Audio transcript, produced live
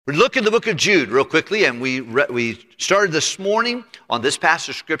We look in the book of Jude real quickly, and we started this morning on this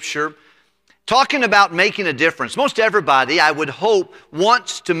passage of Scripture talking about making a difference. Most everybody, I would hope,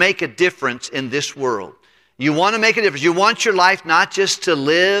 wants to make a difference in this world. You want to make a difference. You want your life not just to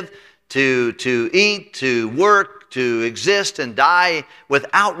live, to eat, to work, to exist and die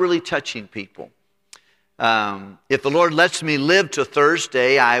without really touching people. If the Lord lets me live to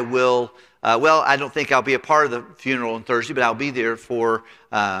Thursday, I will... I don't think I'll be a part of the funeral on Thursday, but I'll be there for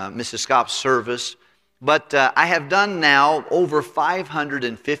Mrs. Scott's service. But I have done now over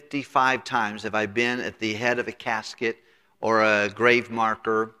 555 times have I been at the head of a casket or a grave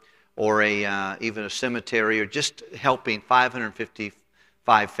marker or even a cemetery, or just helping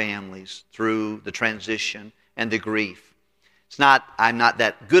 555 families through the transition and the grief. I'm not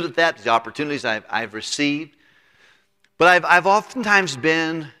that good at that, the opportunities I've received. But I've oftentimes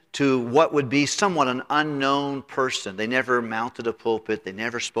been to what would be somewhat an unknown person. They never mounted a pulpit, they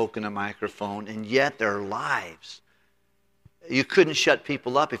never spoke in a microphone, and yet their lives, you couldn't shut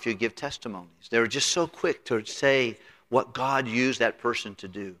people up if you give testimonies. They were just so quick to say what God used that person to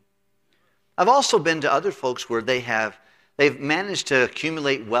do. I've also been to other folks where they've managed to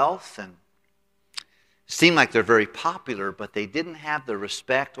accumulate wealth and seem like they're very popular, but they didn't have the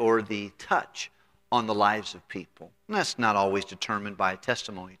respect or the touch on the lives of people. And that's not always determined by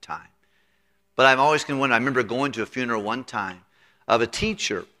testimony time. But I'm always going to wonder, I remember going to a funeral one time of a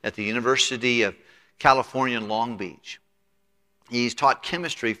teacher at the University of California in Long Beach. He's taught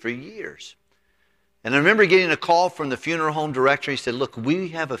chemistry for years. And I remember getting a call from the funeral home director. He said, look, we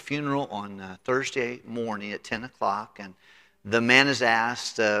have a funeral on Thursday morning at 10 o'clock, and the man has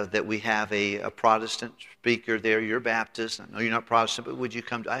asked that we have a Protestant speaker there. You're Baptist. I know you're not Protestant, but would you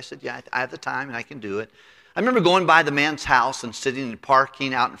come? I said, yeah, I have the time and I can do it. I remember going by the man's house and sitting and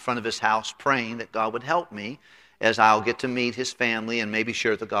parking out in front of his house, praying that God would help me as I'll get to meet his family and maybe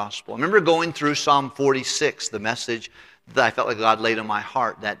share the gospel. I remember going through Psalm 46, the message that I felt like God laid on my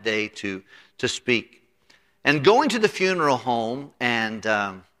heart that day to speak. And going to the funeral home, and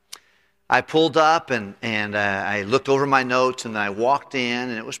I pulled up and I looked over my notes, and then I walked in,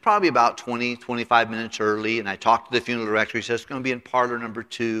 and it was probably about 25 minutes early, and I talked to the funeral director. He said, it's going to be in parlor number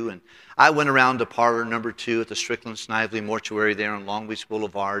 2, and I went around to parlor number 2 at the Strickland Snively Mortuary there on Long Beach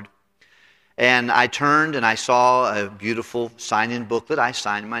Boulevard, and I turned and I saw a beautiful sign-in booklet. I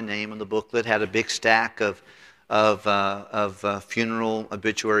signed my name on the booklet, had a big stack of funeral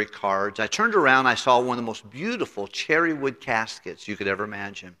obituary cards. I turned around, I saw one of the most beautiful cherry wood caskets you could ever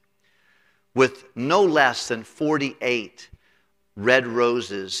imagine, with no less than 48 red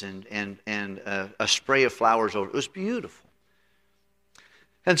roses and a spray of flowers over it. It was beautiful.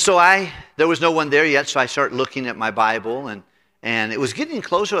 And so there was no one there yet, so I started looking at my Bible, and it was getting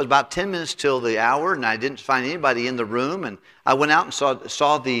closer. It was about 10 minutes till the hour, and I didn't find anybody in the room. And I went out and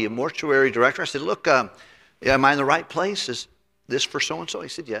saw the mortuary director. I said, look, am I in the right place? Is this for so-and-so? He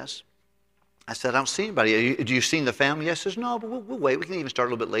said, yes. I said, I don't see anybody. Do you see the family? He says, no, but we'll wait. We can even start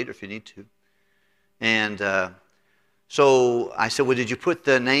a little bit later if you need to. And so I said, well, did you put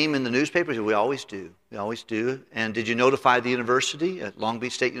the name in the newspaper? He said, we always do. We always do. And did you notify the university at Long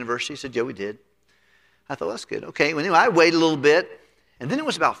Beach State University? He said, yeah, we did. I thought, well, that's good. Okay, well, anyway, I waited a little bit. And then it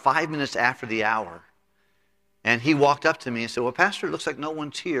was about 5 minutes after the hour. And he walked up to me and said, well, Pastor, it looks like no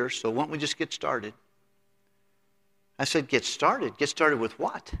one's here, so why don't we just get started? I said, get started? Get started with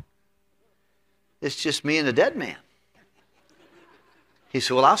what? It's just me and a dead man. He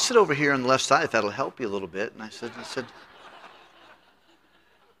said, well, I'll sit over here on the left side if that'll help you a little bit. And I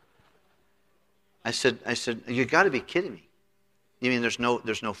said, you got to be kidding me. You mean there's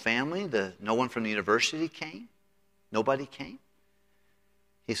no family? No one from the university came? Nobody came?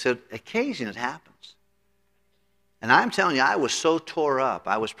 He said, occasionally it happens. And I'm telling you, I was so tore up.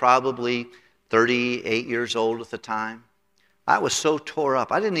 I was probably 38 years old at the time. I was so tore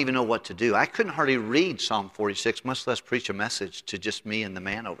up. I didn't even know what to do. I couldn't hardly read Psalm 46, much less preach a message to just me and the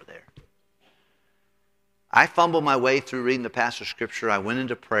man over there. I fumbled my way through reading the passage of Scripture. I went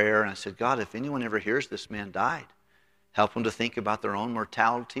into prayer, and I said, God, if anyone ever hears this man died, help them to think about their own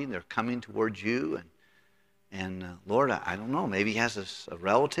mortality. They're coming towards you. And Lord, I don't know. Maybe he has a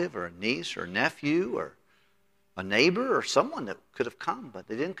relative or a niece or a nephew or a neighbor or someone that could have come, but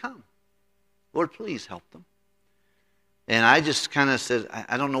they didn't come. Lord, please help them. And I just kind of said,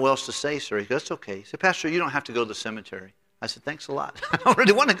 I don't know what else to say, sir. He goes, that's okay. He said, Pastor, you don't have to go to the cemetery. I said, thanks a lot. I don't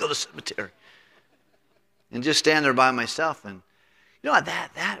really want to go to the cemetery. And just stand there by myself. And you know,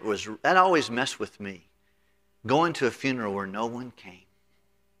 that always messed with me. Going to a funeral where no one came.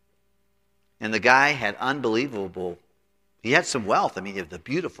 And the guy had he had some wealth. I mean, he had the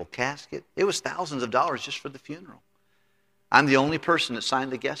beautiful casket. It was thousands of dollars just for the funeral. I'm the only person that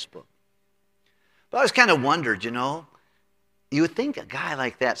signed the guest book. But I always kind of wondered, you would think a guy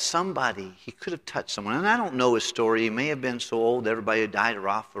like that, he could have touched someone. And I don't know his story. He may have been so old, everybody had died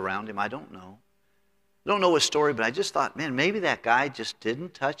off around him. I don't know. I don't know his story, but I just thought, man, maybe that guy just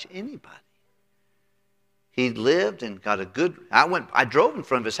didn't touch anybody. He lived and got a good... I drove in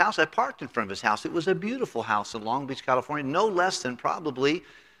front of his house. I parked in front of his house. It was a beautiful house in Long Beach, California. No less than probably,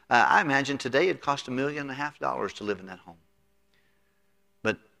 I imagine today it'd cost $1.5 million to live in that home.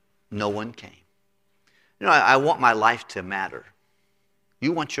 But no one came. I want my life to matter.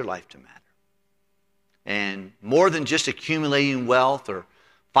 You want your life to matter. And more than just accumulating wealth or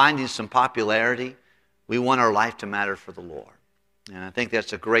finding some popularity, we want our life to matter for the Lord. And I think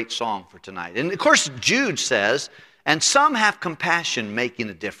that's a great song for tonight. And of course, Jude says, and some have compassion making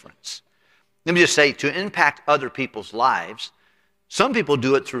a difference. Let me just say, to impact other people's lives, some people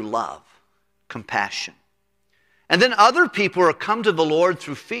do it through love, compassion. And then other people are come to the Lord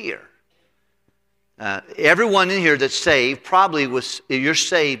through fear. Everyone in here that's saved, you're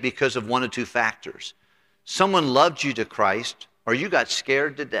saved because of one of two factors. Someone loved you to Christ, or you got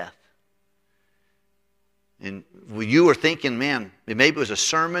scared to death. And you were thinking, man, maybe it was a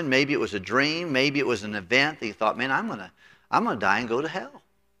sermon, maybe it was a dream, maybe it was an event that you thought, man, I'm gonna die and go to hell.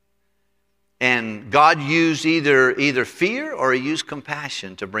 And God used either fear or He used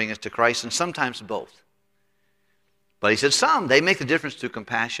compassion to bring us to Christ, and sometimes both. But He said some, they make the difference through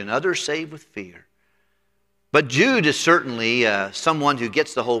compassion. Others save with fear. But Jude is certainly someone who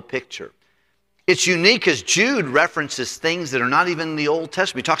gets the whole picture. It's unique as Jude references things that are not even in the Old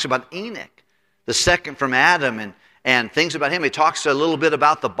Testament. He talks about Enoch, the second from Adam, and things about him. He talks a little bit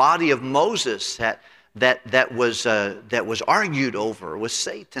about the body of Moses that was argued over with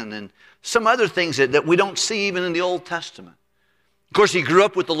Satan, and some other things that we don't see even in the Old Testament. Of course, he grew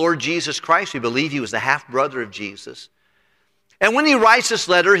up with the Lord Jesus Christ. We believe he was the half-brother of Jesus. And when he writes this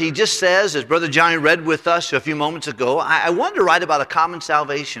letter, he just says, as Brother Johnny read with us a few moments ago, I wanted to write about a common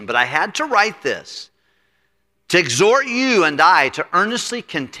salvation, but I had to write this to exhort you and I to earnestly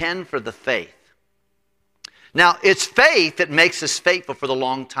contend for the faith. Now, it's faith that makes us faithful for the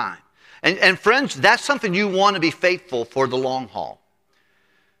long time. And friends, that's something you want to be faithful for the long haul.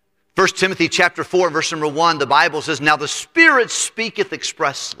 1 Timothy chapter 4, verse number 1, the Bible says, now the Spirit speaketh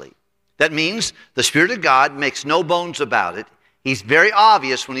expressly. That means the Spirit of God makes no bones about it. He's very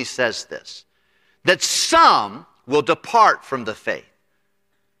obvious when he says this, that some will depart from the faith.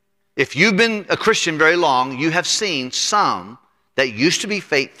 If you've been a Christian very long, you have seen some that used to be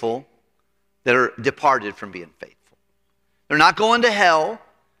faithful that are departed from being faithful. They're not going to hell.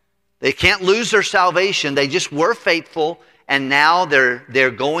 They can't lose their salvation. They just were faithful, and now they're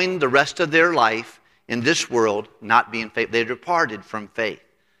going the rest of their life in this world not being faithful. They departed from faith.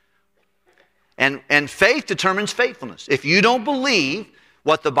 And faith determines faithfulness. If you don't believe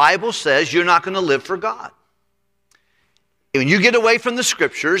what the Bible says, you're not going to live for God. When you get away from the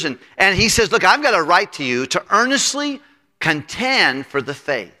Scriptures, and he says, look, I've got a right to you to earnestly contend for the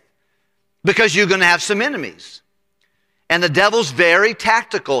faith. Because you're going to have some enemies. And the devil's very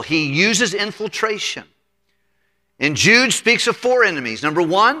tactical. He uses infiltration. And Jude speaks of 4 enemies. Number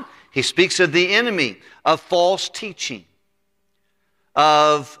 1, he speaks of the enemy of false teaching.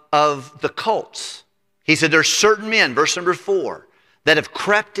 Of the cults. He said there's certain men, verse number 4, that have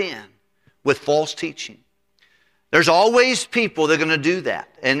crept in with false teaching. There's always people that are going to do that.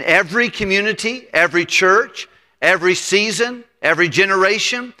 In every community, every church, every season, every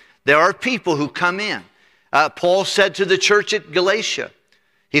generation, there are people who come in. Paul said to the church at Galatia,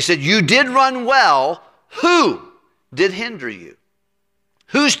 he said, you did run well. Who did hinder you?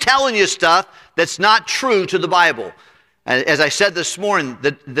 Who's telling you stuff that's not true to the Bible? As I said this morning,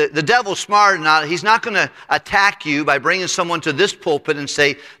 the devil's smart enough. He's not going to attack you by bringing someone to this pulpit and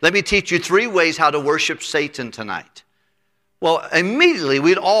say, let me teach you 3 ways how to worship Satan tonight. Well, immediately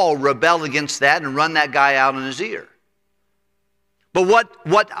we'd all rebel against that and run that guy out in his ear. But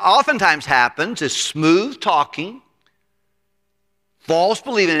what oftentimes happens is smooth talking, false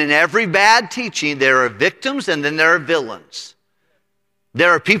believing. In every bad teaching, there are victims and then there are villains. There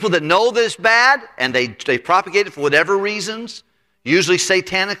are people that know this bad, and they propagate it for whatever reasons, usually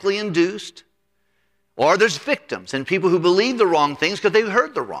satanically induced. Or there's victims and people who believe the wrong things because they've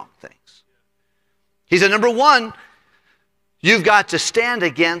heard the wrong things. He said, number 1, you've got to stand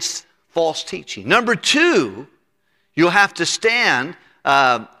against false teaching. Number 2, you'll have to stand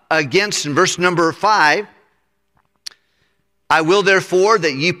against, in verse number 5, I will therefore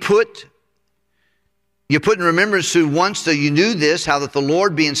that you put in remembrance who once that you knew this, how that the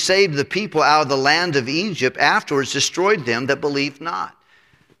Lord being saved the people out of the land of Egypt, afterwards destroyed them that believed not.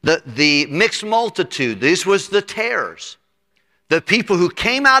 The mixed multitude, this was the tares. The people who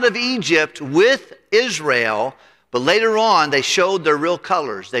came out of Egypt with Israel, but later on they showed their real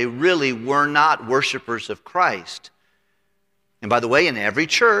colors. They really were not worshipers of Christ. And by the way, in every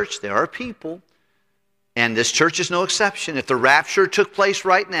church there are people, and this church is no exception. If the rapture took place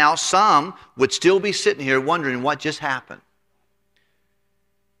right now, some would still be sitting here wondering what just happened.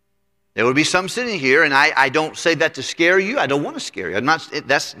 There would be some sitting here, and I don't say that to scare you. I don't want to scare you.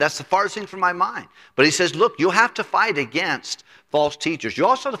 That's the farthest thing from my mind. But he says, look, you'll have to fight against false teachers. You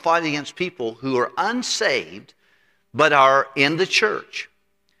also have to fight against people who are unsaved but are in the church.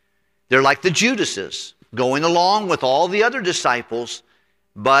 They're like the Judases, going along with all the other disciples,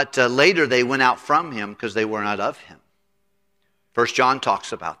 but later they went out from him because they were not of him. 1 John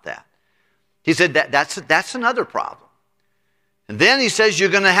talks about that. He said that's another problem. And then he says you're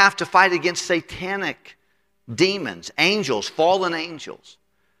going to have to fight against satanic demons, angels, fallen angels.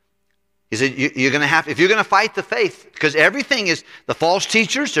 He said you're going to have, if you're going to fight the faith, because everything is, the false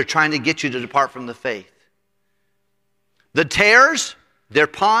teachers, they're trying to get you to depart from the faith. The tares, they're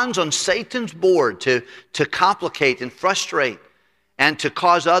pawns on Satan's board to complicate and frustrate and to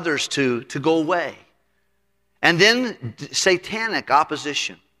cause others to go away. And then satanic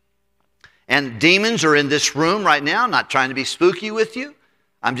opposition. And demons are in this room right now. I'm not trying to be spooky with you.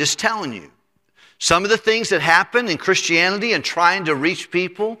 I'm just telling you. Some of the things that happen in Christianity and trying to reach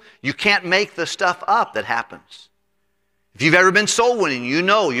people, you can't make the stuff up that happens. If you've ever been soul winning, you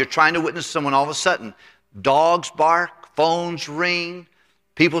know you're trying to witness someone, all of a sudden, dogs bark, phones ring,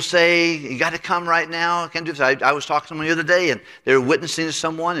 people say, you got to come right now. I can't do this. I was talking to someone the other day, and they were witnessing to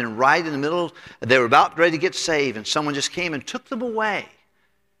someone, and right in the middle, they were about ready to get saved, and someone just came and took them away.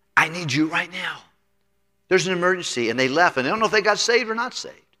 I need you right now. There's an emergency. And they left, and they don't know if they got saved or not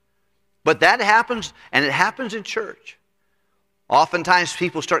saved. But that happens, and it happens in church. Oftentimes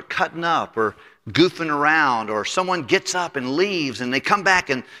people start cutting up or goofing around, or someone gets up and leaves, and they come back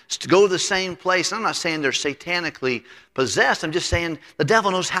and go to the same place. I'm not saying they're satanically possessed. I'm just saying the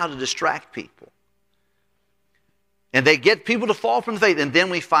devil knows how to distract people. And they get people to fall from the faith. And then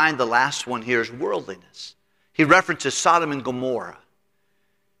we find the last one here is worldliness. He references Sodom and Gomorrah.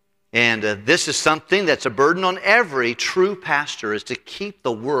 And this is something that's a burden on every true pastor, is to keep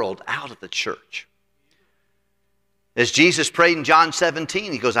the world out of the church. As Jesus prayed in John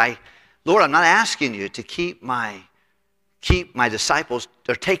 17, he goes, Lord, I'm not asking you to keep my disciples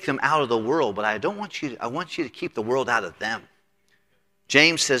or take them out of the world, but I want you to keep the world out of them.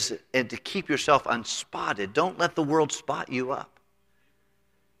 James says, and to keep yourself unspotted. Don't let the world spot you up.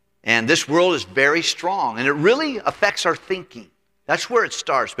 And this world is very strong, and it really affects our thinking. That's where it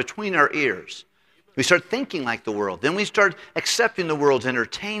starts, between our ears. We start thinking like the world. Then we start accepting the world's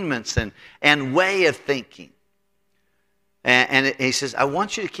entertainments and way of thinking. And he says, I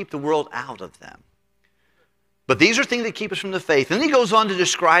want you to keep the world out of them. But these are things that keep us from the faith. And he goes on to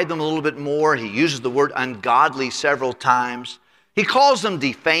describe them a little bit more. He uses the word ungodly several times. He calls them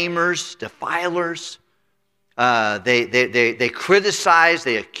defamers, defilers. They criticize,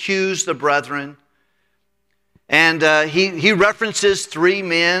 they accuse the brethren. And he references three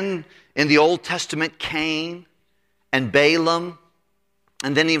men in the Old Testament, Cain and Balaam.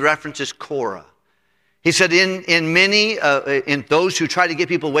 And then he references Korah. He said in those who try to get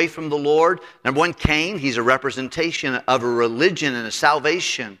people away from the Lord, number one, Cain, he's a representation of a religion and a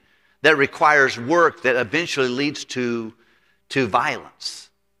salvation that requires work that eventually leads to violence.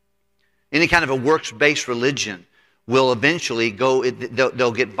 Any kind of a works-based religion will eventually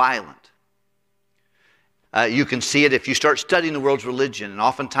they'll get violent. You can see it if you start studying the world's religion. And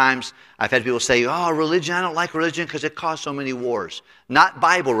oftentimes I've had people say, oh, religion, I don't like religion because it caused so many wars. Not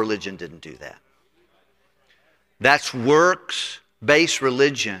Bible religion didn't do that. That's works-based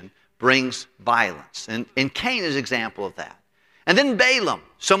religion brings violence. And Cain is an example of that. And then Balaam,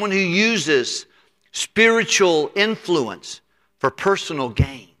 someone who uses spiritual influence for personal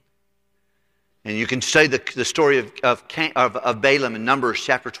gain. And you can study the story of Balaam in Numbers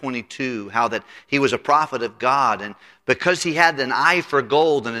chapter 22, how that he was a prophet of God. And because he had an eye for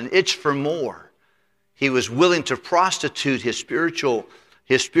gold and an itch for more, he was willing to prostitute his spiritual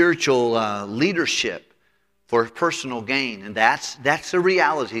leadership for personal gain. And that's a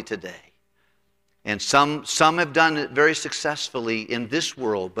reality today. And some have done it very successfully in this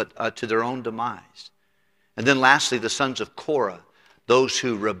world, but to their own demise. And then lastly, the sons of Korah, those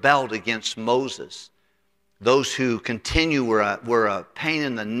who rebelled against Moses, those who were a pain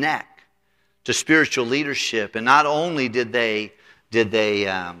in the neck to spiritual leadership. And not only did they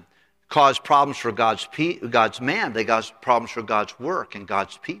cause problems for God's man, they caused problems for God's work and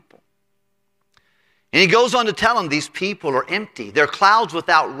God's people. And he goes on to tell them these people are empty. They're clouds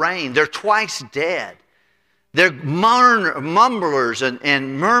without rain. They're twice dead. They're mumblers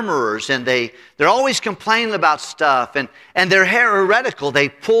and murmurers, and they're always complaining about stuff, and they're heretical. They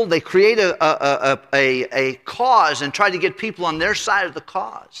create a cause and try to get people on their side of the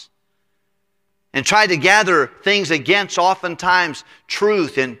cause, and try to gather things against oftentimes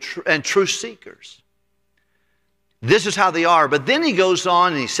truth and truth seekers. This is how they are. But then he goes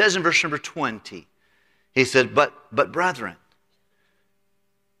on and he says in verse number 20, he said, but brethren,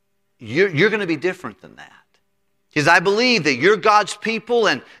 you're going to be different than that. Because I believe that you're God's people,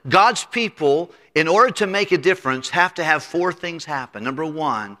 and God's people, in order to make a difference, have to have 4 things happen. Number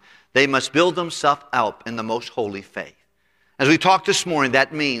 1, they must build themselves up in the most holy faith. As we talked this morning,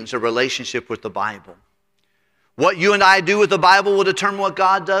 that means a relationship with the Bible. What you and I do with the Bible will determine what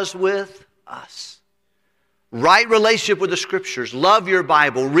God does with us. Right relationship with the Scriptures. Love your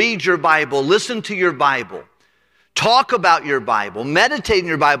Bible. Read your Bible. Listen to your Bible. Talk about your Bible. Meditate in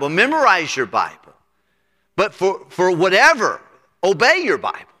your Bible. Memorize your Bible. But for whatever, obey your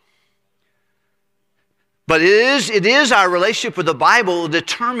Bible. But it is our relationship with the Bible that will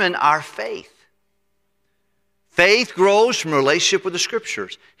determine our faith. Faith grows from a relationship with the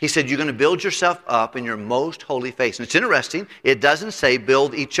Scriptures. He said you're going to build yourself up in your most holy faith. And it's interesting, it doesn't say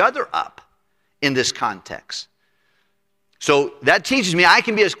build each other up in this context. So that teaches me I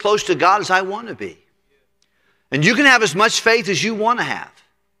can be as close to God as I want to be. And you can have as much faith as you want to have.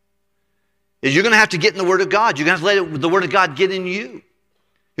 You're going to have to get in the Word of God. You're going to have to let the Word of God get in you. You're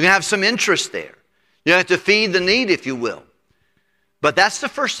going to have some interest there. You have to feed the need, if you will. But that's the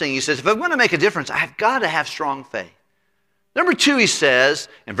first thing. He says, if I'm going to make a difference, I've got to have strong faith. Number 2, he says,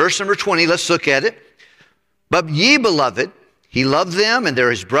 in verse number 20, let's look at it. But ye, beloved, he loved them, and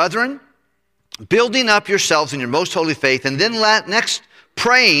they're his brethren, building up yourselves in your most holy faith, and then next,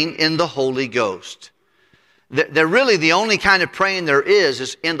 praying in the Holy Ghost. They're really the only kind of praying there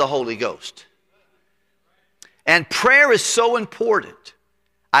is in the Holy Ghost. And prayer is so important.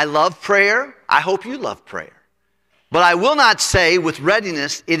 I love prayer. I hope you love prayer. But I will not say with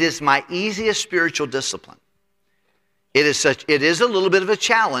readiness, it is my easiest spiritual discipline. It is a little bit of a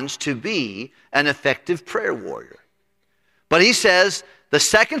challenge to be an effective prayer warrior. But he says the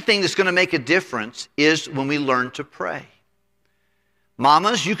second thing that's going to make a difference is when we learn to pray.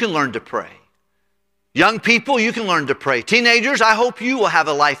 Mamas, you can learn to pray. Young people, you can learn to pray. Teenagers, I hope you will have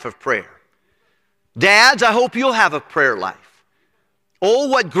a life of prayer. Dads, I hope you'll have a prayer life. Oh,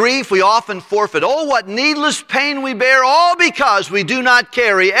 what grief we often forfeit. Oh, what needless pain we bear, all because we do not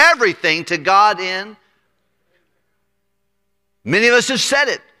carry everything to God in. Many of us have said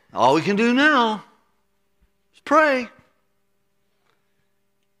it. All we can do now is pray.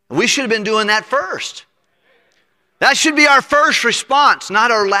 We should have been doing that first. That should be our first response,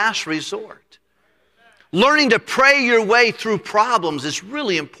 not our last resort. Learning to pray your way through problems is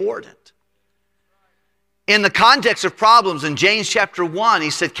really important. In the context of problems, in James chapter 1, he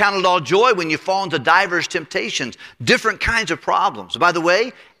said, count it all joy when you fall into diverse temptations, different kinds of problems. By the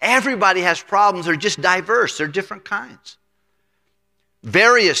way, everybody has problems. They're just diverse. They're different kinds.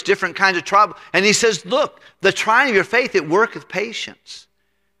 Various different kinds of trouble. And he says, look, the trying of your faith, it worketh patience.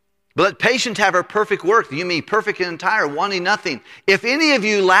 But let patience have her perfect work. You mean perfect and entire, wanting nothing. If any of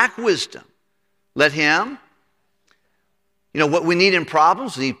you lack wisdom, let him. What we need in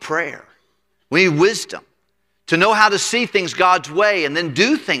problems, we need prayer. We need wisdom to know how to see things God's way and then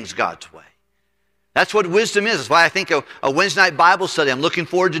do things God's way. That's what wisdom is. That's why I think a Wednesday night Bible study, I'm looking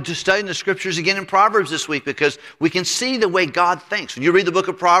forward to studying the Scriptures again in Proverbs this week because we can see the way God thinks. When you read the book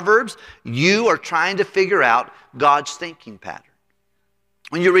of Proverbs, you are trying to figure out God's thinking pattern.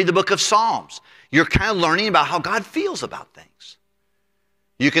 When you read the book of Psalms, you're kind of learning about how God feels about things.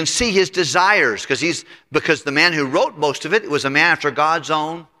 You can see his desires because the man who wrote most of it was a man after God's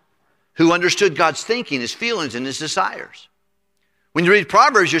own, who understood God's thinking, his feelings, and his desires. When you read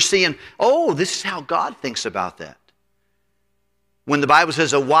Proverbs, you're seeing, oh, this is how God thinks about that. When the Bible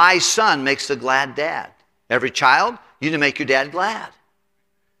says a wise son makes a glad dad. Every child, you need to make your dad glad.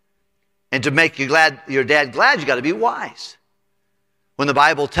 And to make your dad glad, you got to be wise. When the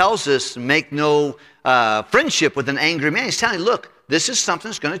Bible tells us make no friendship with an angry man, he's telling you, look, this is something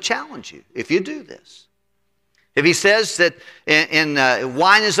that's going to challenge you if you do this. If he says that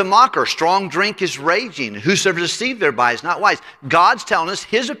wine is a mocker, strong drink is raging, whosoever is deceived thereby is not wise. God's telling us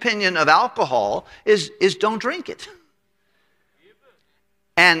his opinion of alcohol is don't drink it.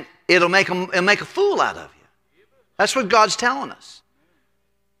 And it'll make a fool out of you. That's what God's telling us.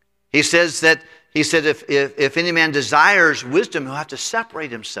 He said if any man desires wisdom, he'll have to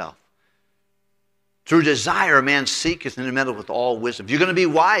separate himself. Through desire, a man seeketh in the middle with all wisdom. If you're going to be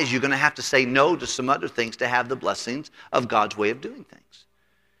wise, you're going to have to say no to some other things to have the blessings of God's way of doing things.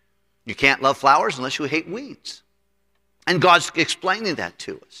 You can't love flowers unless you hate weeds. And God's explaining that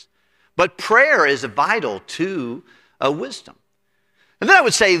to us. But prayer is vital to wisdom. And then I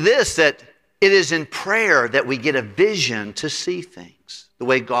would say this, that it is in prayer that we get a vision to see things the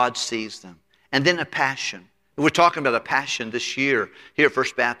way God sees them. And then a passion. We're talking about a passion this year here at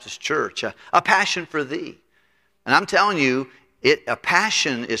First Baptist Church, a passion for thee. And I'm telling you, a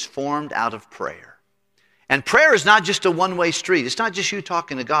passion is formed out of prayer. And prayer is not just a one-way street. It's not just you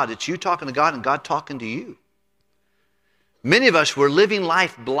talking to God. It's you talking to God and God talking to you. Many of us were living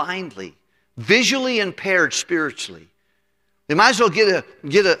life blindly, visually impaired spiritually. We might as well get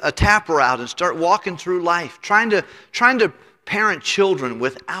a tapper out and start walking through life. Trying to parent children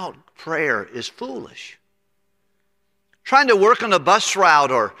without prayer is foolish. Trying to work on a bus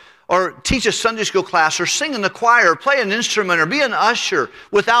route or teach a Sunday school class or sing in the choir or play an instrument or be an usher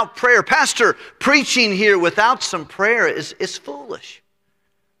without prayer. Pastor preaching here without some prayer is foolish.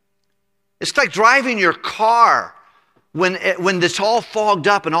 It's like driving your car when it's all fogged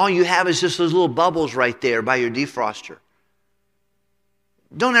up and all you have is just those little bubbles right there by your defroster.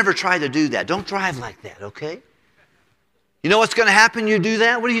 Don't ever try to do that. Don't drive like that, okay? You know what's going to happen? You do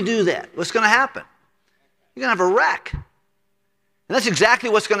that? What do you do that? What's going to happen? You're going to have a wreck. And that's exactly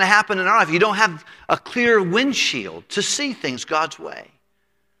what's going to happen in our life. You don't have a clear windshield to see things God's way.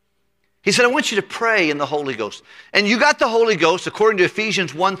 He said, I want you to pray in the Holy Ghost. And you got the Holy Ghost, according to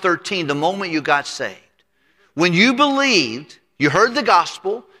Ephesians 1:13, the moment you got saved. When you believed, you heard the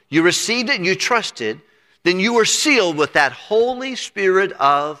gospel, you received it, and you trusted, then you were sealed with that Holy Spirit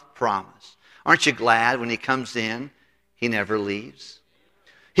of promise. Aren't you glad when He comes in, He never leaves?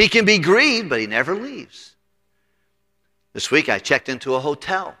 He can be grieved, but He never leaves. This week I checked into a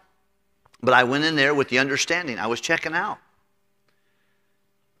hotel, but I went in there with the understanding I was checking out.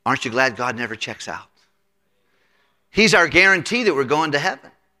 Aren't you glad God never checks out? He's our guarantee that we're going to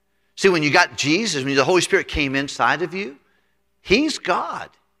heaven. See, when you got Jesus, when the Holy Spirit came inside of you, He's God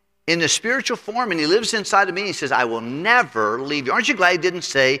in the spiritual form, and He lives inside of me. He says, I will never leave you. Aren't you glad He didn't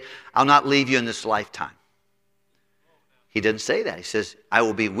say, I'll not leave you in this lifetime? He didn't say that. He says, I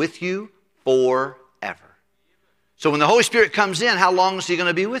will be with you forever. So when the Holy Spirit comes in, how long is He going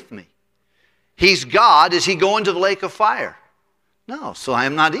to be with me? He's God. Is He going to the lake of fire? No, so I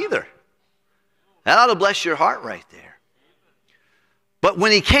am not either. That ought to bless your heart right there. But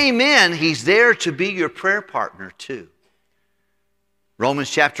when He came in, He's there to be your prayer partner too. Romans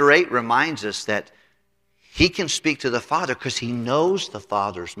chapter 8 reminds us that He can speak to the Father because He knows the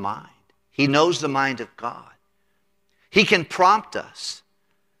Father's mind. He knows the mind of God. He can prompt us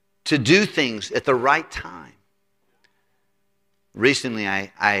to do things at the right time. Recently,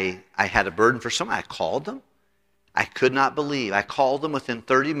 I had a burden for someone. I called them. I could not believe. I called them within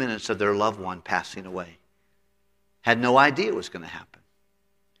 30 minutes of their loved one passing away. Had no idea it was going to happen.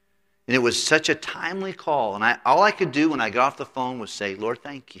 And it was such a timely call. And all I could do when I got off the phone was say, Lord,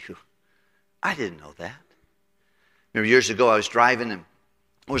 thank you. I didn't know that. Remember years ago I was driving and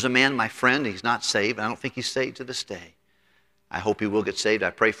there was a man, my friend, he's not saved. I don't think he's saved to this day. I hope he will get saved.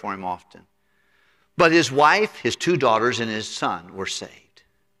 I pray for him often. But his wife, his 2 daughters, and his son were saved.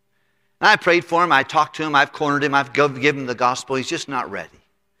 And I prayed for him. I talked to him. I've cornered him. I've given him the gospel. He's just not ready.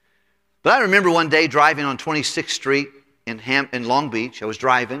 But I remember one day driving on 26th Street in Long Beach. I was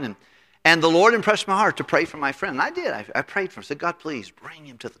driving, and the Lord impressed my heart to pray for my friend. And I did. I prayed for him. I said, God, please bring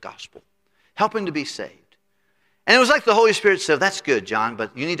him to the gospel. Help him to be saved. And it was like the Holy Spirit said, that's good, John,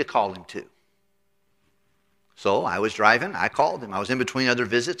 but you need to call him too. So I was driving. I called him. I was in between other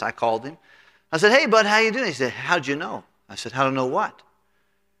visits. I called him. I said, hey, bud, how you doing? He said, how'd you know? I said, how to know what?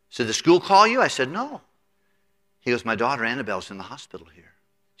 He said, did the school call you? I said, no. He goes, my daughter Annabelle's in the hospital here.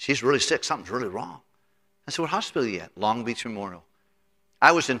 She's really sick. Something's really wrong. I said, what hospital are you at? Long Beach Memorial.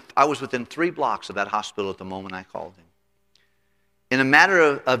 I was within 3 blocks of that hospital at the moment I called him. In a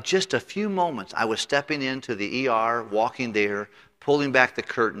matter of just a few moments, I was stepping into the ER, walking there, pulling back the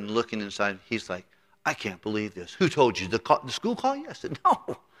curtain, looking inside. He's like, I can't believe this. Who told you? The school call you? I said,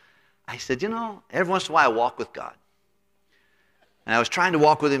 no. I said, every once in a while I walk with God. And I was trying to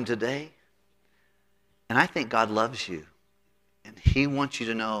walk with Him today. And I think God loves you. And He wants you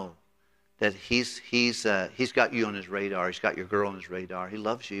to know that He's got you on His radar. He's got your girl on His radar. He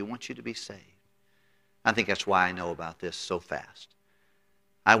loves you. He wants you to be saved. I think that's why I know about this so fast.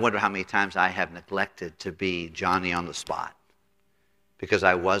 I wonder how many times I have neglected to be Johnny on the spot because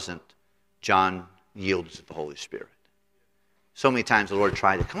I wasn't John yielded to the Holy Spirit. So many times the Lord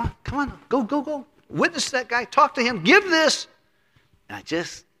tried to, come on, go. Witness that guy, talk to him, give this. And I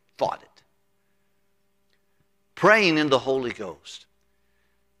just fought it. Praying in the Holy Ghost.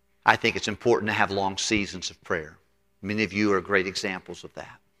 I think it's important to have long seasons of prayer. Many of you are great examples of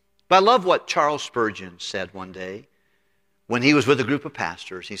that. But I love what Charles Spurgeon said one day when he was with a group of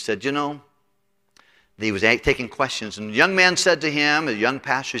pastors. He said, he was taking questions, and a young man said to him, a young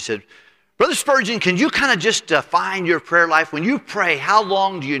pastor, he said, Brother Spurgeon, can you kind of just define your prayer life? When you pray, how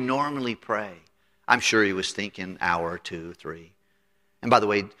long do you normally pray? I'm sure he was thinking an hour, 2, 3. And by the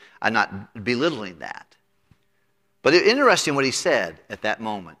way, I'm not belittling that. But it's interesting what he said at that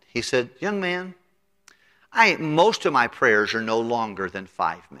moment. He said, young man, most of my prayers are no longer than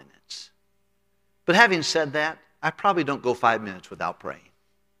 5 minutes. But having said that, I probably don't go 5 minutes without praying.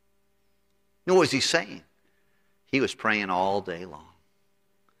 You know what was he saying? He was praying all day long.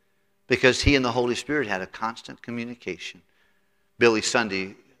 Because he and the Holy Spirit had a constant communication. Billy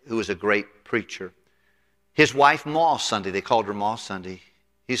Sunday, who was a great preacher, his wife Ma Sunday, they called her Ma Sunday,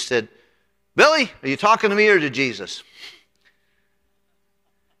 he said, Billy, are you talking to me or to Jesus?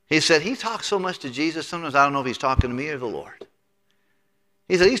 He said, he talks so much to Jesus, sometimes I don't know if he's talking to me or the Lord.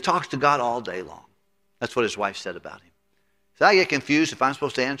 He said, he talks to God all day long. That's what his wife said about him. He said, I get confused if I'm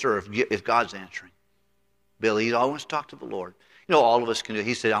supposed to answer or if God's answering. Billy, he always talked to the Lord. All of us can do it.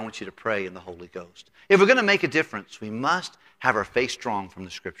 He said, I want you to pray in the Holy Ghost. If we're going to make a difference, we must have our faith strong from the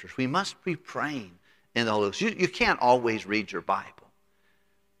Scriptures. We must be praying in the Holy Ghost. You can't always read your Bible.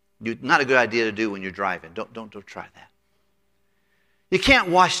 Not a good idea to do when you're driving. Don't try that. You can't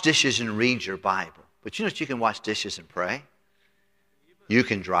wash dishes and read your Bible. But you know what? You can wash dishes and pray. You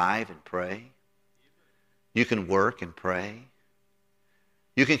can drive and pray. You can work and pray.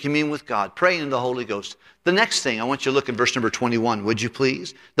 You can commune with God, praying in the Holy Ghost. The next thing, I want you to look at verse number 21, would you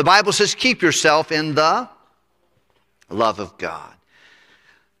please? The Bible says, keep yourself in the love of God.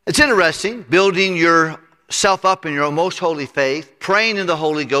 It's interesting, building yourself up in your most holy faith, praying in the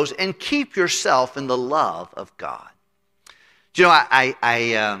Holy Ghost, and keep yourself in the love of God. Do you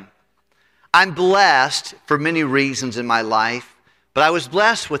know, I'm blessed for many reasons in my life, but I was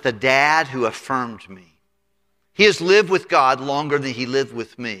blessed with a dad who affirmed me. He has lived with God longer than he lived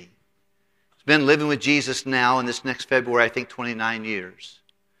with me. He's been living with Jesus now, in this next February, I think 29 years.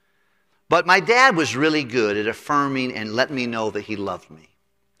 But my dad was really good at affirming and letting me know that he loved me.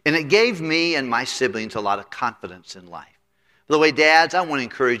 And it gave me and my siblings a lot of confidence in life. By the way, dads, I want to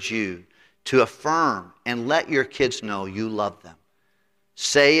encourage you to affirm and let your kids know you love them.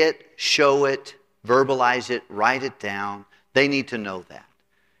 Say it, show it, verbalize it, write it down. They need to know that.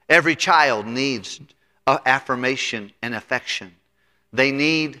 Every child needs affirmation and affection. They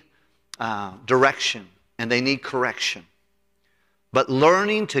need direction and they need correction. But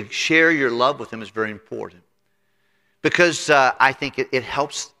learning to share your love with them is very important because I think it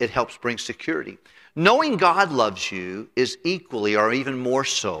helps bring security. Knowing God loves you is equally or even more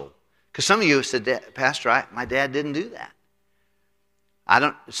so. Because some of you have said, Pastor, my dad didn't do that.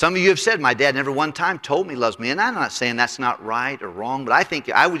 Some of you have said, my dad never one time told me he loves me. And I'm not saying that's not right or wrong, but I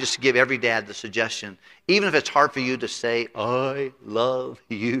think I would just give every dad the suggestion, even if it's hard for you to say, I love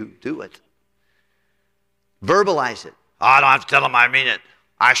you, do it. Verbalize it. Oh, I don't have to tell them I mean it.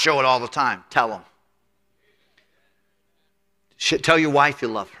 I show it all the time. Tell them. Tell your wife you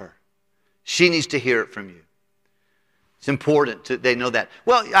love her. She needs to hear it from you. It's important they know that.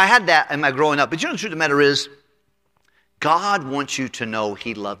 Well, I had that in my growing up, but you know the truth of the matter is, God wants you to know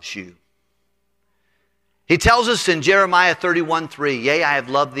He loves you. He tells us in Jeremiah 31:3, yea, I have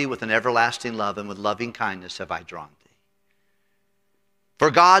loved thee with an everlasting love, and with loving kindness have I drawn thee.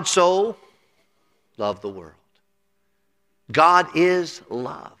 For God so loved the world. God is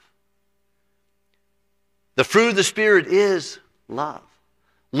love. The fruit of the Spirit is love.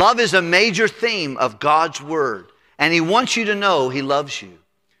 Love is a major theme of God's Word, and He wants you to know He loves you.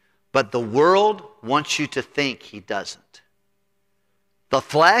 But the world wants you to think He doesn't. The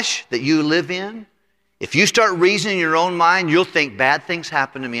flesh that you live in, if you start reasoning in your own mind, you'll think bad things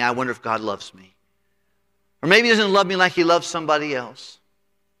happen to me. I wonder if God loves me. Or maybe He doesn't love me like He loves somebody else.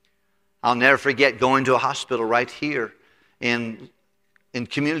 I'll never forget going to a hospital right here in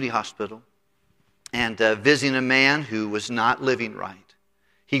Community Hospital and visiting a man who was not living right.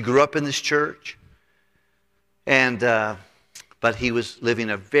 He grew up in this church, but he was living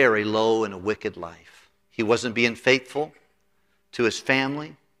a very low and a wicked life. He wasn't being faithful to his family.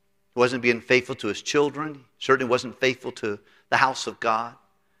 He wasn't being faithful to his children. He certainly wasn't faithful to the house of God.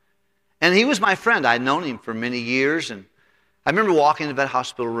 And he was my friend. I'd known him for many years, and I remember walking into that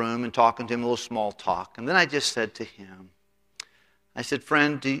hospital room and talking to him, a little small talk. And then I just said to him, I said,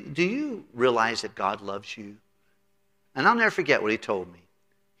 friend, do you realize that God loves you? And I'll never forget what he told me.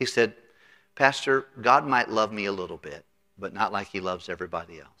 He said, Pastor, God might love me a little bit, but not like He loves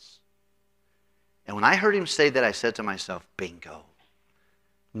everybody else. And when I heard him say that, I said to myself, bingo.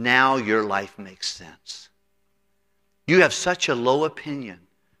 Now your life makes sense. You have such a low opinion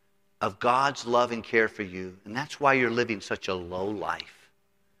of God's love and care for you, and that's why you're living such a low life.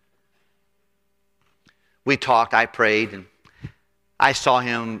 We talked, I prayed, and I saw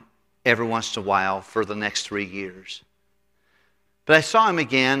him every once in a while for the next 3 years. But I saw him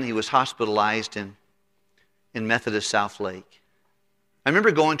again. He was hospitalized in Methodist South Lake. I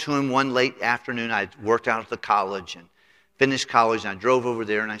remember going to him one late afternoon. I worked out at the college and finished college, and I drove over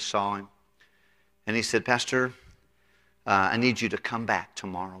there and I saw him. And he said, Pastor, I need you to come back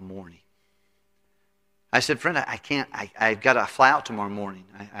tomorrow morning. I said, friend, I can't. I've got to fly out tomorrow morning.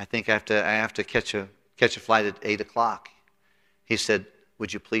 I think I have to catch a flight at 8 o'clock. He said,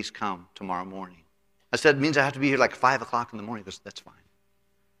 would you please come tomorrow morning? I said, it means I have to be here like 5 o'clock in the morning. He goes, that's fine.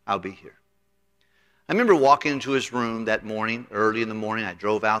 I'll be here. I remember walking into his room that morning, early in the morning. I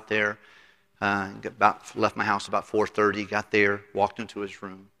drove out there, left my house about 4:30, got there, walked into his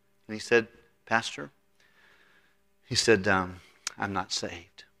room. And he said, Pastor, he said, I'm not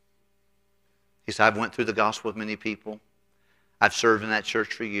saved. He said, I've went through the gospel with many people. I've served in that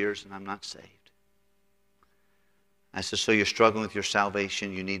church for years, and I'm not saved. I said, so you're struggling with your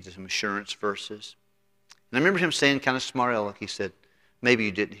salvation. You need some assurance verses. And I remember him saying, kind of smart aleck, he said, maybe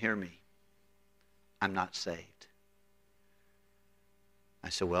you didn't hear me. I'm not saved. I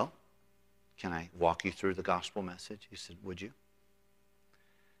said, well, can I walk you through the gospel message? He said, would you?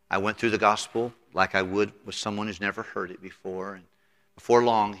 I went through the gospel like I would with someone who's never heard it before. And before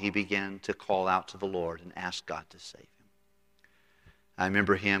long, he began to call out to the Lord and ask God to save him. I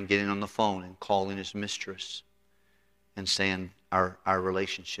remember him getting on the phone and calling his mistress and saying, our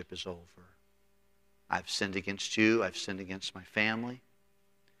relationship is over. I've sinned against you. I've sinned against my family.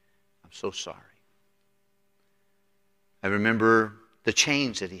 I'm so sorry. I remember the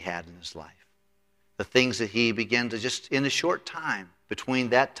change that he had in his life. The things that he began to just, in a short time, between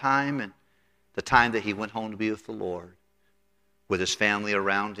that time and the time that he went home to be with the Lord, with his family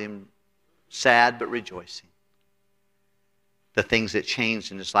around him, sad but rejoicing. The things that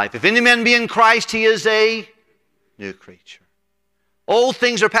changed in his life. If any man be in Christ, he is a new creature. Old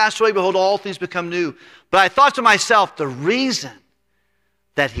things are passed away, behold, all things become new. But I thought to myself, the reason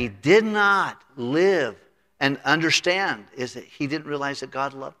that he did not live and understand is that he didn't realize that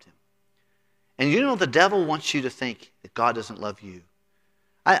God loved him. And you know, the devil wants you to think that God doesn't love you.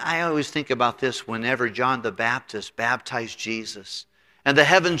 I always think about this whenever John the Baptist baptized Jesus and the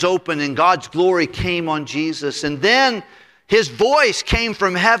heavens opened and God's glory came on Jesus. And then his voice came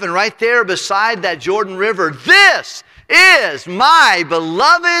from heaven right there beside that Jordan River. This is my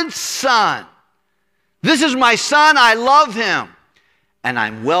beloved Son. This is my Son. I love him. And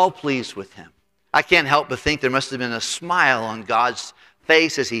I'm well pleased with him. I can't help but think there must have been a smile on God's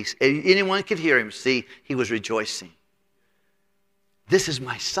face as anyone could hear him. See, he was rejoicing. This is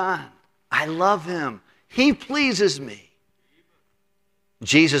my Son. I love him. He pleases me.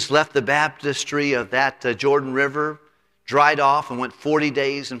 Jesus left the baptistry of that Jordan River, dried off and went 40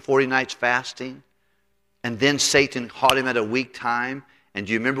 days and 40 nights fasting. And then Satan caught him at a weak time. And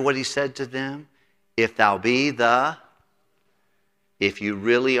do you remember what he said to them? If thou be if you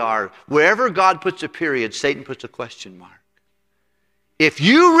really are. Wherever God puts a period, Satan puts a question mark. If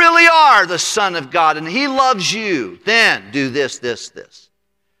you really are the Son of God and he loves you, then do this, this, this.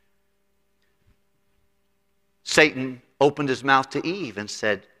 Satan opened his mouth to Eve and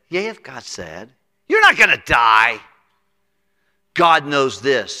said, yea, if God said, you're not going to die. God knows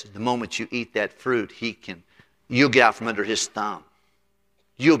this. The moment you eat that fruit, you'll get out from under his thumb.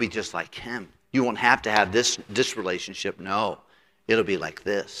 You'll be just like him. You won't have to have this relationship. No, it'll be like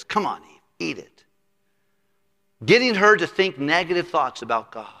this. Come on, Eve, eat it. Getting her to think negative thoughts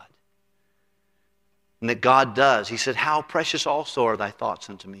about God. And that God does. He said, how precious also are thy thoughts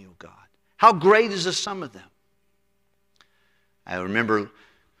unto me, O God. How great is the sum of them. I remember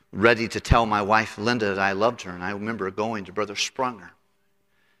ready to tell my wife, Linda, that I loved her. And I remember going to Brother Sprunger. I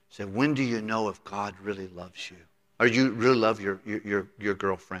said, when do you know if God really loves you? Or you really love your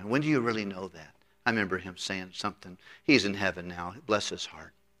girlfriend? When do you really know that? I remember him saying something. He's in heaven now. Bless his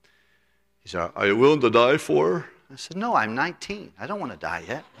heart. He said, are you willing to die for her? I said, no, I'm 19. I don't want to die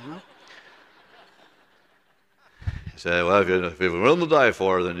yet. You know? He said, well, if you're willing to die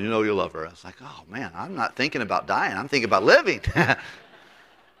for her, then you know you love her. I was like, oh, man, I'm not thinking about dying. I'm thinking about living.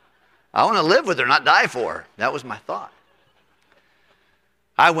 I want to live with her, not die for her. That was my thought.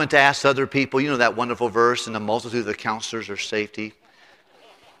 I went to ask other people, you know that wonderful verse, in the multitude of the counselors there's safety.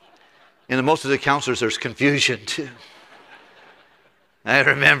 In the multitude of the counselors there's confusion too. I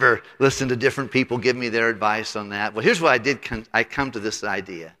remember listening to different people give me their advice on that. Well, here's what I did. I come to this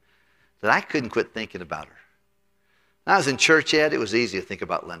idea that I couldn't quit thinking about her. When I was in church yet, it was easy to think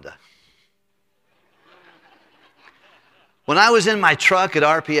about Linda. When I was in my truck at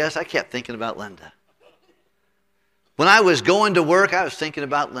RPS, I kept thinking about Linda. When I was going to work, I was thinking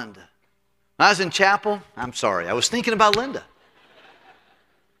about Linda. When I was in chapel, I was thinking about Linda.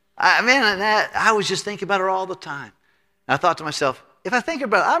 I was just thinking about her all the time. And I thought to myself, if I think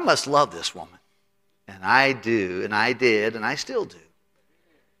about it, I must love this woman. And I do, and I did, and I still do.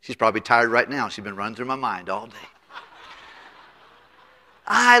 She's probably tired right now. She's been running through my mind all day.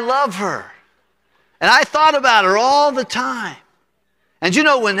 I love her. And I thought about her all the time. And you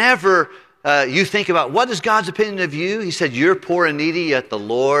know, whenever you think about what is God's opinion of you, he said, you're poor and needy, yet the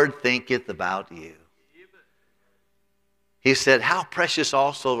Lord thinketh about you. He said, how precious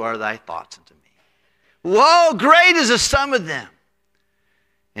also are thy thoughts unto me. Whoa, great is the sum of them.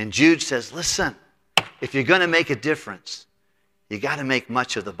 And Jude says, listen, if you're going to make a difference, you got to make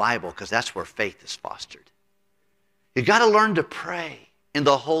much of the Bible because that's where faith is fostered. You got to learn to pray in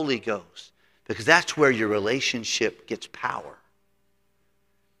the Holy Ghost because that's where your relationship gets power.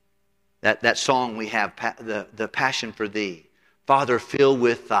 That song we have, the Passion for Thee. Father, fill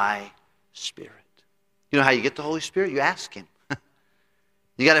with thy Spirit. You know how you get the Holy Spirit? You ask him.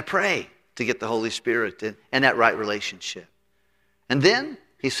 You got to pray to get the Holy Spirit and that right relationship. And then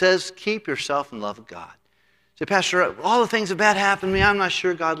he says, keep yourself in love of God. Say, Pastor, all the things that bad happen to me, I'm not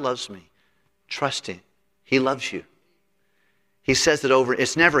sure God loves me. Trust him. He loves you. He says it over.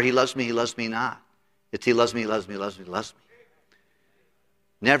 It's never he loves me not. It's he loves me, loves me, loves me, loves me.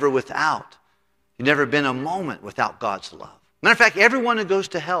 Never without. You've never been a moment without God's love. Matter of fact, everyone who goes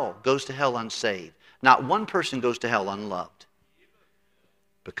to hell unsaved. Not one person goes to hell unloved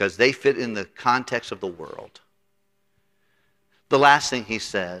because they fit in the context of the world. The last thing he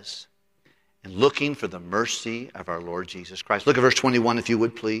says, and looking for the mercy of our Lord Jesus Christ. Look at verse 21 if you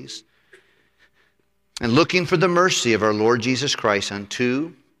would please. And looking for the mercy of our Lord Jesus Christ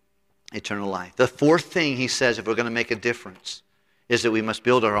unto eternal life. The fourth thing he says if we're going to make a difference is that we must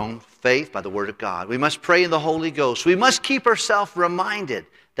build our own faith by the Word of God. We must pray in the Holy Ghost. We must keep ourselves reminded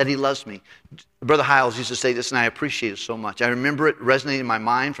that he loves me. Brother Hiles used to say this, and I appreciate it so much. I remember it resonating in my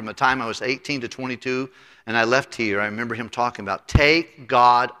mind from the time I was 18 to 22, and I left here. I remember him talking about, take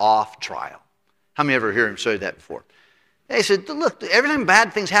God off trial. How many ever hear him say that before? He said, look, every time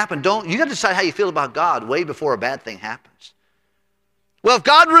bad things happen, you got to decide how you feel about God way before a bad thing happens. Well, if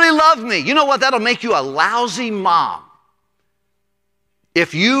God really loved me, you know what? That'll make you a lousy mom.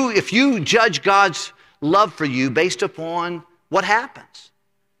 If you judge God's love for you based upon what happens.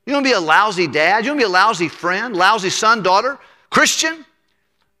 You want to be a lousy dad? You want to be a lousy friend, lousy son, daughter, Christian?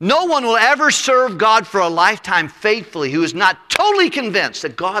 No one will ever serve God for a lifetime faithfully who is not totally convinced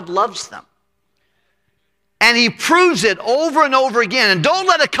that God loves them. And he proves it over and over again. And don't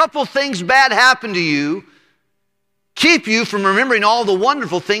let a couple things bad happen to you keep you from remembering all the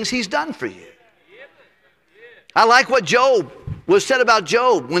wonderful things he's done for you. I like what Job was said about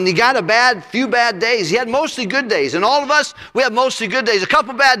Job. When he got a few bad days, he had mostly good days. And all of us, we have mostly good days, a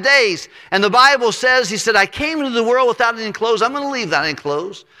couple bad days. And the Bible says, he said, I came into the world without any clothes. I'm going to leave without any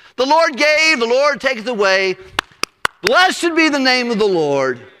clothes. The Lord gave, the Lord taketh away. Blessed be the name of the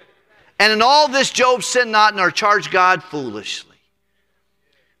Lord. And in all this, Job sinned not, nor charged God foolishly.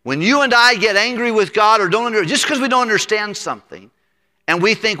 When you and I get angry with God or just because we don't understand something, and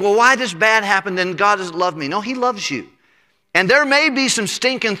we think, well, why does bad happen? Then God doesn't love me. No, he loves you. And there may be some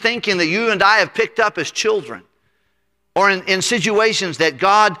stinking thinking that you and I have picked up as children, or in situations that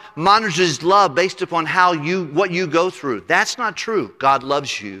God monitors his love based upon what you go through. That's not true. God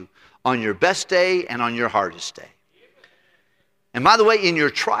loves you on your best day and on your hardest day. And by the way, in your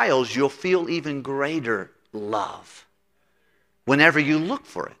trials, you'll feel even greater love whenever you look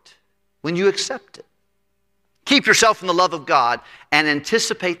for it, when you accept it. Keep yourself in the love of God and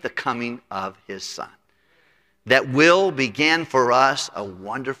anticipate the coming of his Son that will begin for us a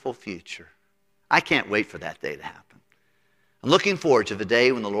wonderful future. I can't wait for that day to happen. I'm looking forward to the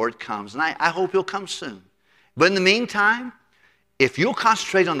day when the Lord comes, and I hope he'll come soon. But in the meantime, if you'll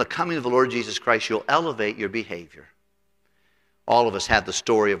concentrate on the coming of the Lord Jesus Christ, you'll elevate your behavior. All of us have the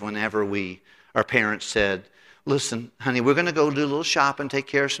story of whenever our parents said, listen, honey, we're going to go do a little shopping, take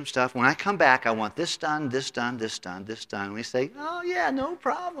care of some stuff. When I come back, I want this done, this done, this done, this done. And we say, oh, yeah, no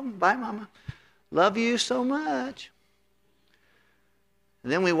problem. Bye, Mama. Love you so much.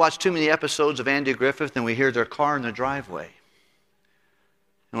 And then we watch too many episodes of Andy Griffith and we hear their car in the driveway.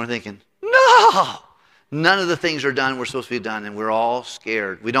 And we're thinking, no! None of the things are done we're supposed to be done, and we're all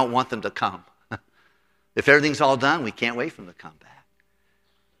scared. We don't want them to come. If everything's all done, we can't wait for them to come back.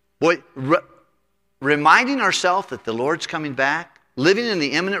 Boy, reminding ourselves that the Lord's coming back, living in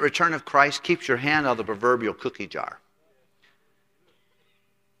the imminent return of Christ, keeps your hand out of the proverbial cookie jar.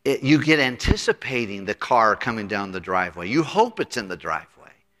 you get anticipating the car coming down the driveway. You hope it's in the driveway.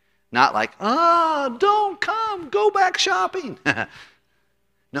 Not like, don't come, go back shopping.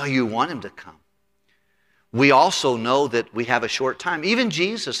 No, you want him to come. We also know that we have a short time. Even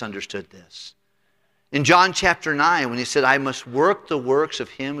Jesus understood this. In John chapter 9, when he said, I must work the works of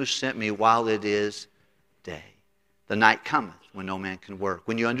him who sent me while it is day. The night cometh when no man can work.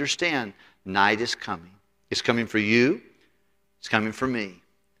 When you understand, night is coming. It's coming for you. It's coming for me.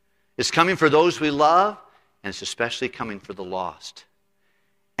 It's coming for those we love, and it's especially coming for the lost.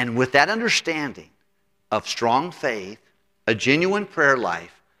 And with that understanding of strong faith, a genuine prayer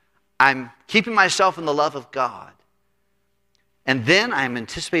life, I'm keeping myself in the love of God. And then I'm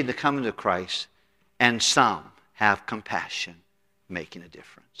anticipating the coming of Christ, and some have compassion, making a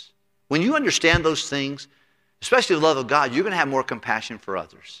difference. When you understand those things, especially the love of God, you're going to have more compassion for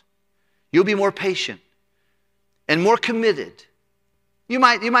others. You'll be more patient and more committed. You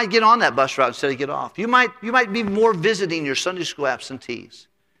might get on that bus route instead of get off. You might be more visiting your Sunday school absentees.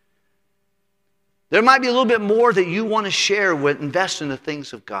 There might be a little bit more that you want to share with, invest in the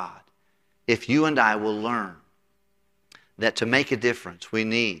things of God. If you and I will learn that to make a difference, we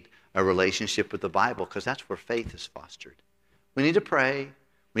need a relationship with the Bible, because that's where faith is fostered. We need to pray.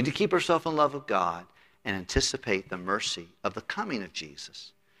 We need to keep ourselves in love of God and anticipate the mercy of the coming of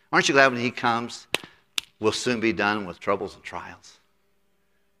Jesus. Aren't you glad when he comes, we'll soon be done with troubles and trials?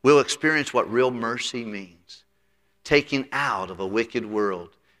 We'll experience what real mercy means, taken out of a wicked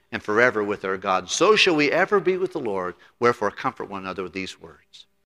world and forever with our God. So shall we ever be with the Lord. Wherefore comfort one another with these words.